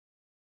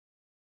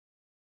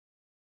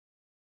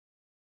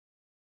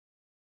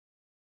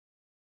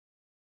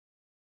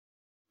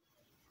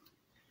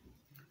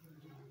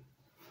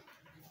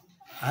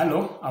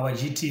Hello, our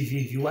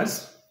GTV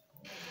viewers.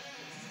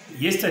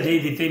 Yesterday,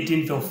 the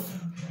 13th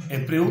of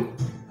April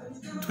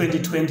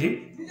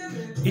 2020,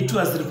 it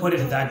was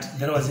reported that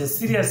there was a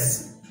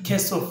serious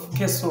case of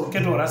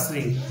cattle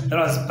rustling that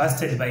was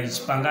busted by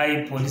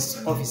Chipangai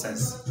police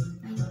officers.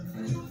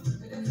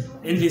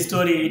 In the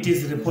story, it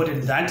is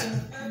reported that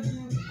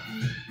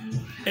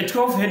a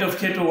 12 head of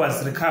cattle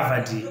was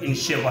recovered in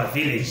Sakwinje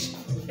Village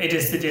at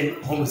a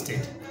certain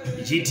homestead.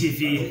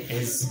 GTV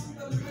has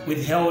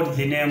withheld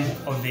the name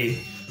of the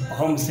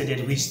homestead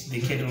at which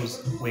the cattle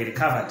were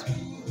recovered.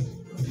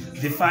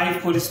 The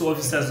 5 police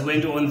officers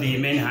went on the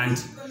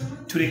manhunt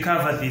to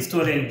recover the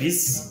stolen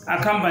beasts,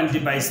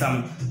 accompanied by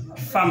some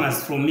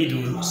farmers from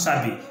Middle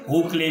Shabi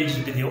who claimed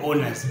to be the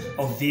owners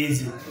of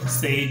these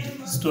said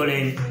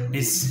stolen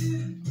beasts.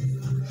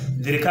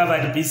 The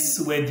recovered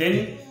beasts were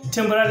then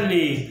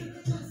temporarily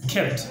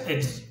kept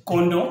at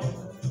Kondo,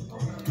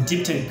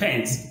 Tipton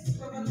pens.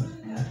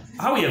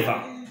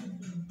 However,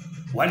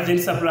 what then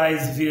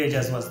surprised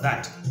villagers was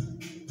that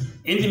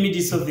in the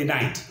midst of the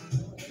night,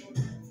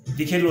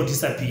 the cattle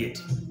disappeared.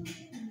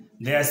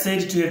 They are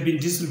said to have been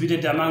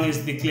distributed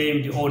amongst the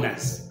claimed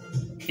owners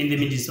in the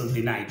midst of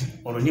the night,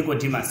 or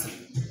Nicodemus.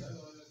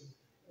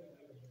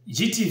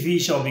 GTV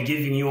shall be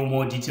giving you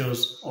more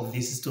details of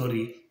this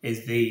story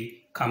as they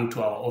come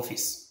to our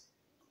office.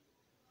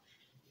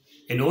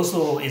 And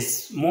also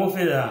as more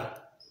further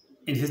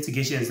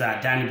investigations are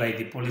done by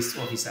the police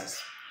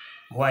officers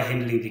who are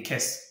handling the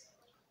case.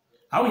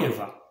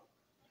 However,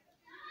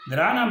 there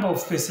are a number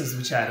of questions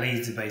which are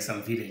raised by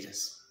some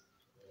villagers.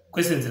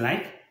 Questions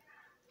like,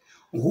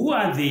 who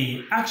are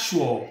the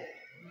actual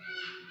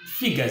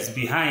figures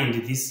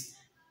behind this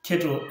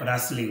cattle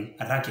rustling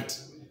racket?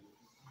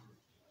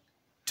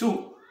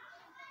 2,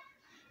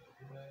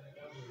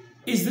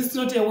 is this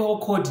not a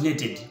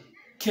well-coordinated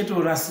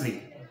cattle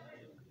rustling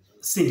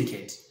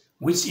syndicate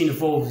which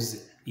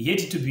involves yet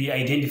to be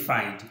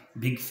identified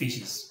big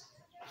fishes?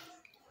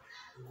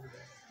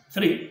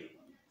 3,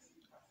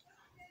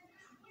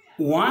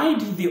 why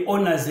did the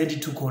owners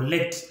had to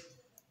collect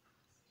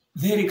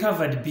the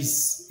recovered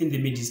beasts in the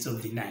midst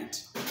of the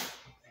night?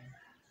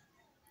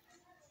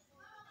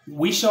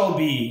 We shall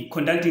be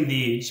contacting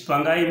the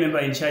Chipangai member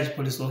in charge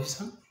police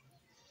officer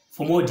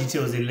for more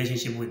details in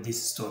relationship with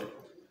this story.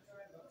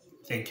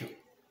 Thank you.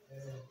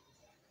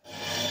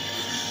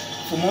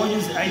 For more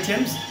news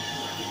items,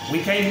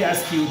 we kindly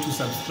ask you to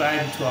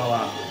subscribe to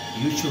our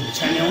YouTube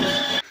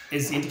channel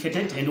as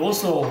indicated, and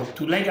also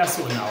to like us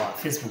on our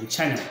Facebook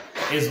channel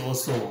as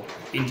also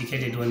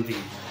indicated on the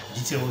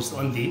details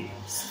on the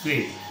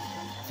screen.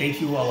 Thank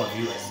you, our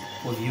viewers,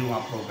 for viewing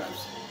our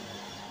programs.